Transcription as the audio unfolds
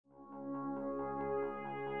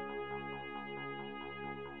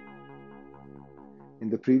In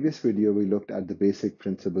the previous video, we looked at the basic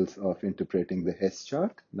principles of interpreting the Hess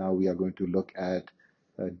chart. Now we are going to look at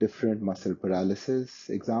different muscle paralysis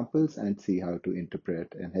examples and see how to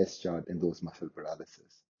interpret an Hess chart in those muscle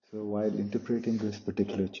paralysis. So while interpreting this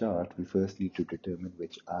particular chart, we first need to determine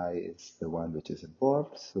which eye is the one which is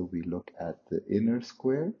involved. So we look at the inner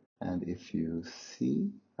square, and if you see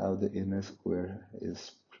how the inner square is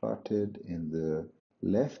plotted in the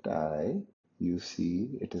left eye, you see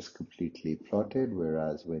it is completely plotted,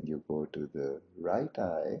 whereas when you go to the right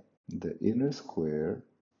eye, the inner square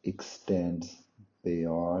extends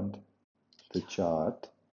beyond the chart,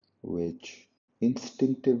 which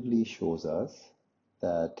instinctively shows us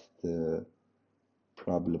that the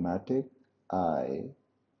problematic eye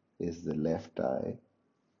is the left eye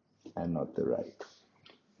and not the right.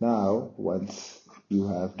 Now, once you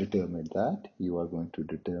have determined that, you are going to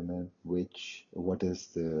determine what is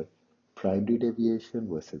the primary deviation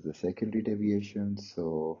versus the secondary deviation.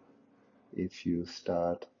 So if you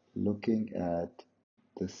start looking at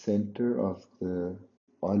the center of the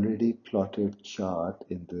already plotted chart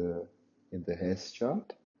in the Hess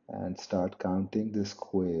chart and start counting the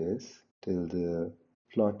squares till the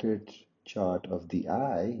plotted chart of the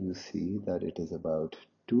eye, you see that it is about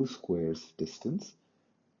 2 squares distance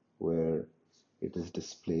where it is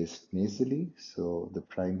displaced nasally. So the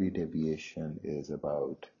primary deviation is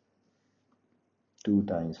about 2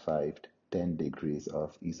 times 5, 10 degrees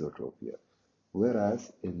of esotropia.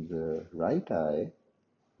 Whereas in the right eye,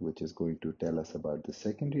 which is going to tell us about the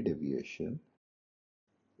secondary deviation,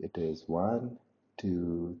 it is 1,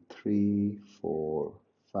 2, 3, 4,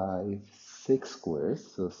 5, 6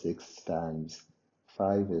 squares. So 6 times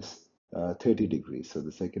 5 is 30 degrees. So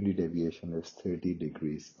the secondary deviation is 30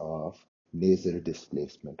 degrees of nasal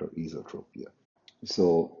displacement or esotropia.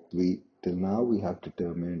 So till now we have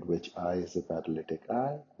determined which eye is the paralytic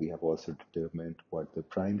eye. We have also determined what the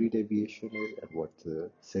primary deviation is and what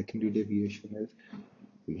the secondary deviation is.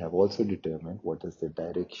 We have also determined what is the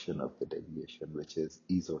direction of the deviation, which is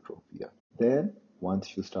esotropia. Then,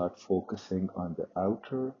 once you start focusing on the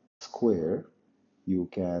outer square, you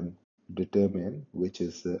can determine which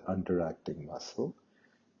is the underacting muscle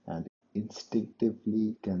and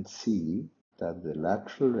instinctively can see that the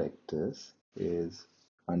lateral rectus is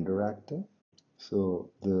underacting. So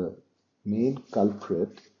the main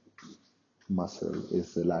culprit muscle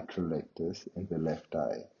is the lateral rectus in the left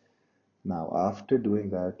eye. Now, after doing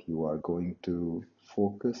that, you are going to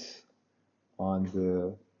focus on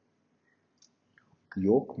the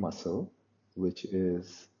yoke muscle, which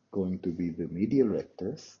is going to be the medial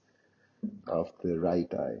rectus of the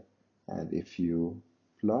right eye. And if you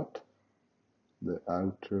plot the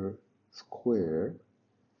outer square,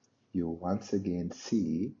 you once again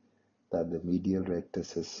see that the medial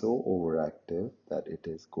rectus is so overactive that it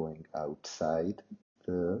is going outside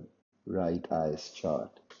the right eye's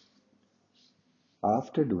chart.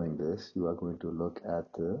 After doing this, you are going to look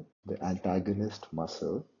at the antagonist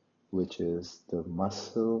muscle, which is the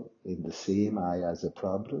muscle in the same eye as a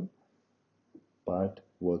problem, but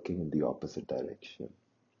working in the opposite direction.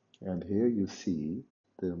 And here you see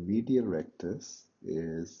the medial rectus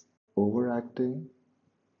is overacting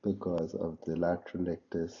because of the lateral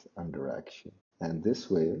rectus underaction. And this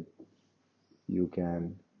way, you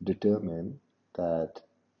can determine that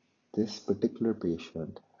this particular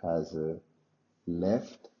patient has a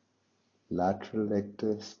left lateral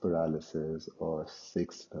rectus paralysis or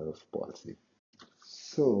sixth nerve palsy.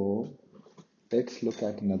 So let's look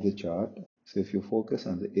at another chart. So if you focus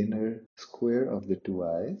on the inner square of the two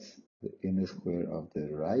eyes, the inner square of the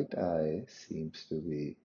right eye seems to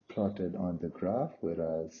be plotted on the graph,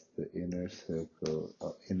 whereas the inner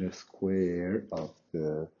square of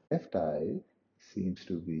the left eye seems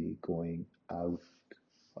to be going out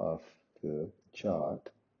of the chart,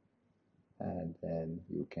 and then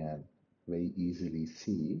you can very easily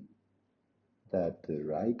see that the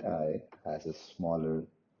right eye has a smaller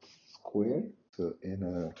square. So in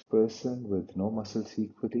a person with no muscle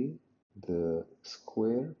sequelae, the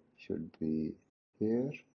square should be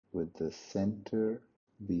here with the center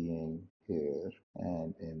being here,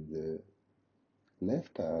 and in the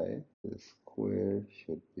left eye, the square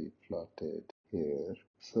should be plotted here.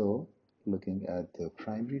 So looking at the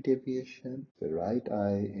primary deviation, the right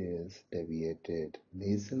eye is deviated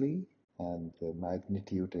nasally, and the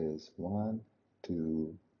magnitude is 1,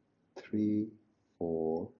 2, 3,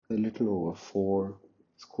 4, a little over 4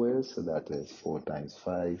 squares, so that is 4 times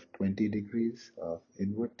 5, 20 degrees of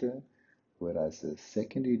inward turn, whereas the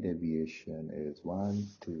secondary deviation is 1,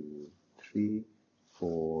 2, 3,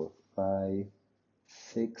 4, 5,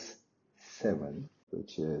 6, 7,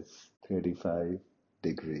 which is 35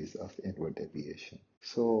 degrees of inward deviation.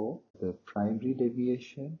 So the primary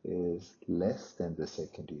deviation is less than the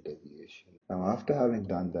secondary deviation. Now, after having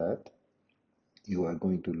done that, you are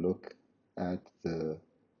going to look at the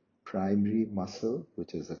primary muscle,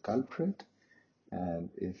 which is a culprit, and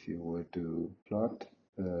if you were to plot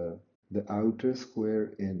the outer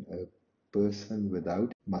square in a person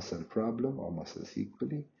without muscle problem or muscle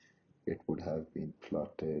sequelae, it would have been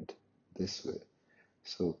plotted this way.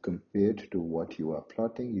 So compared to what you are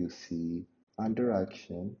plotting, you see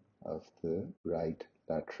underaction of the right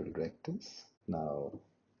lateral rectus. Now,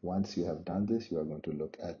 once you have done this, you are going to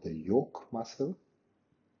look at the yoke muscle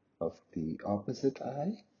of the opposite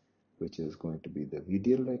eye, which is going to be the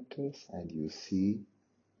medial rectus, and you see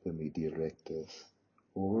the medial rectus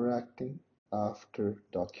overacting. After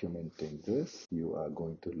documenting this, you are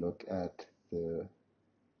going to look at the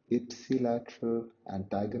ipsilateral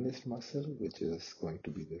antagonist muscle, which is going to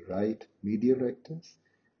be the right medial rectus,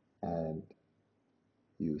 and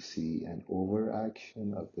you see an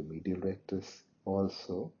overaction of the medial rectus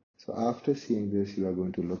also. So after seeing this, you are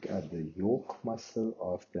going to look at the yoke muscle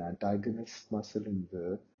of the antagonist muscle in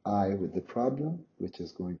the eye with the problem, which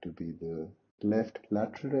is going to be the left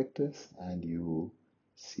lateral rectus, and you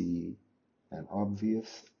see an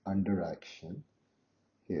obvious underaction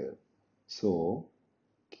here. So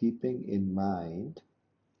keeping in mind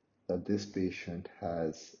that this patient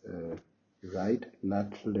has right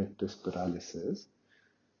lateral rectus paralysis,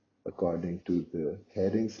 according to the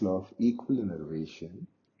Hering's law of equal innervation,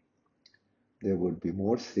 there would be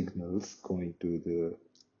more signals going to the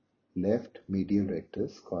left medial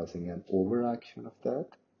rectus, causing an overaction of that.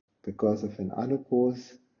 Because of an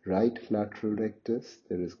unopposed right lateral rectus,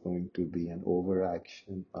 there is going to be an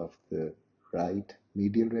overaction of the right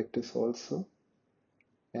medial rectus also,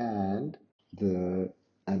 and an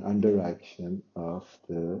underaction of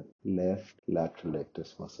the left lateral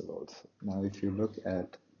rectus muscle also. Now, if you look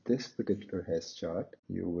at this particular Hess chart,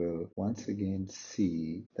 you will once again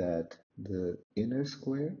see that the inner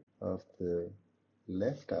square of the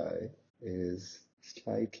left eye is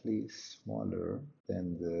slightly smaller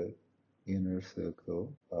than the inner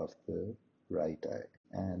circle of the right eye.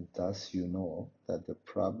 And thus you know that the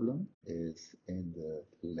problem is in the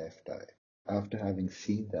left eye. After having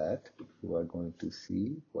seen that, you are going to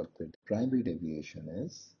see what the primary deviation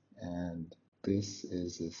is, and this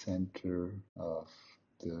is the center of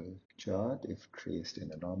the chart if traced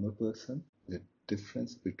in a normal person. The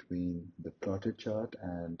difference between the plotted chart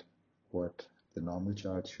and what the normal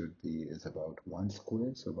chart should be is about 1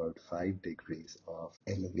 square, so about 5 degrees of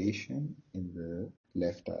elevation in the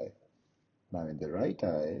left eye. Now in the right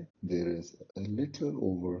eye, there is a little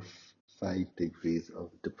over 5 degrees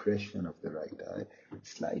of depression of the right eye,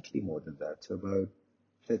 slightly more than that, so about,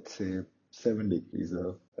 let's say, 7 degrees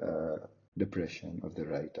of depression of the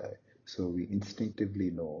right eye. So we instinctively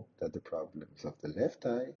know that the problem is of the left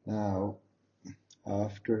eye. Now,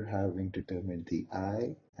 after having determined the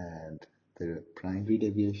eye and the primary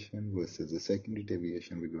deviation versus the secondary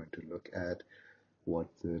deviation, we're going to look at what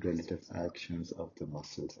the relative actions of the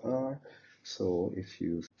muscles are. So if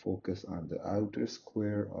you focus on the outer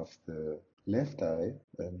square of the left eye,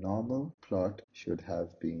 the normal plot should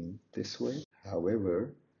have been this way.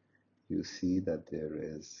 However, you see that there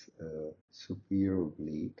is a superior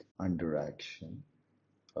oblique underaction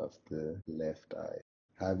of the left eye.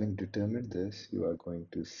 Having determined this, you are going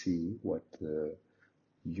to see what the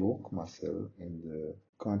yoke muscle in the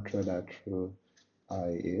contralateral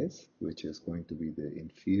eye is, which is going to be the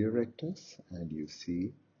inferior rectus, and you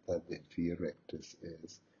see that the inferior rectus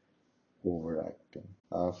is overacting.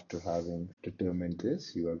 After having determined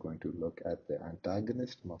this, you are going to look at the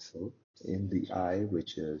antagonist muscle in the eye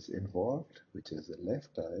which is involved, which is the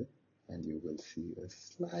left eye, and you will see a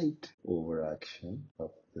slight overaction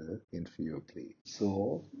of the inferior oblique.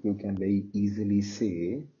 So you can very easily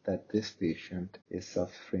say that this patient is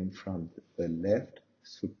suffering from the left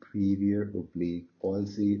superior oblique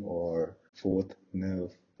palsy or fourth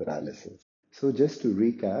nerve paralysis. So just to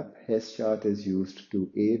recap, Hess chart is used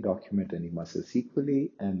to A, document any muscle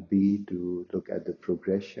sequelae, and B, to look at the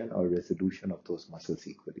progression or resolution of those muscle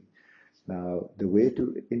sequelae. Now, the way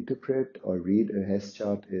to interpret or read a Hess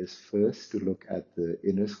chart is first to look at the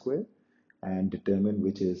inner square and determine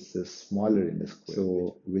which is the smaller inner square.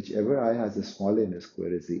 So whichever eye has the smaller inner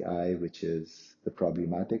square is the eye which is the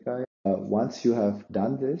problematic eye. Once you have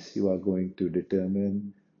done this, you are going to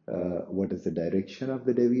determine what is the direction of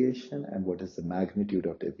the deviation and what is the magnitude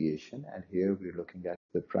of deviation. And here we're looking at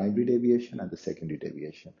the primary deviation and the secondary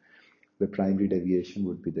deviation. The primary deviation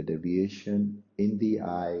would be the deviation in the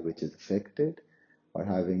eye which is affected, or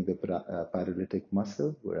having the paralytic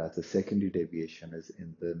muscle, whereas the secondary deviation is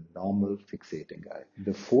in the normal fixating eye.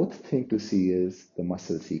 The fourth thing to see is the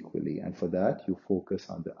muscle sequelae, and for that you focus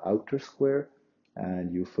on the outer square,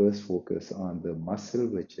 and you first focus on the muscle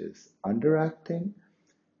which is underacting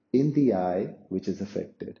in the eye which is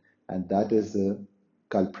affected, and that is the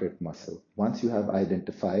culprit muscle. Once you have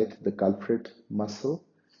identified the culprit muscle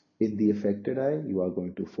in the affected eye, you are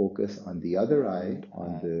going to focus on the other eye,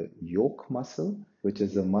 on the yoke muscle, which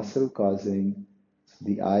is the muscle causing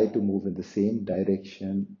the eye to move in the same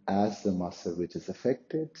direction as the muscle which is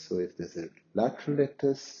affected. So if there's a lateral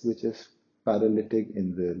rectus which is paralytic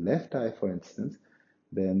in the left eye, for instance,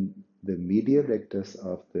 then the medial rectus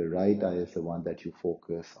of the right eye is the one that you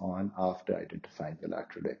focus on after identifying the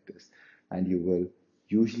lateral rectus. And you will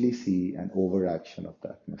usually see an overaction of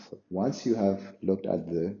that muscle. Once you have looked at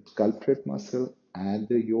the culprit muscle and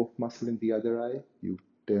the yoke muscle in the other eye, you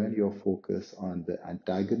turn your focus on the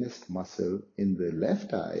antagonist muscle in the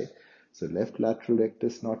left eye. So left lateral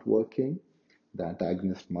rectus not working, the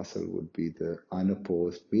antagonist muscle would be the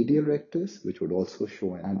unopposed medial rectus, which would also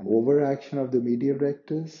show an overaction of the medial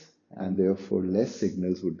rectus, and therefore less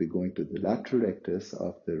signals would be going to the lateral rectus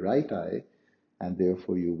of the right eye, and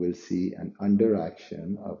therefore you will see an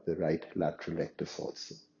underaction of the right lateral rectus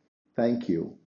also. Thank you.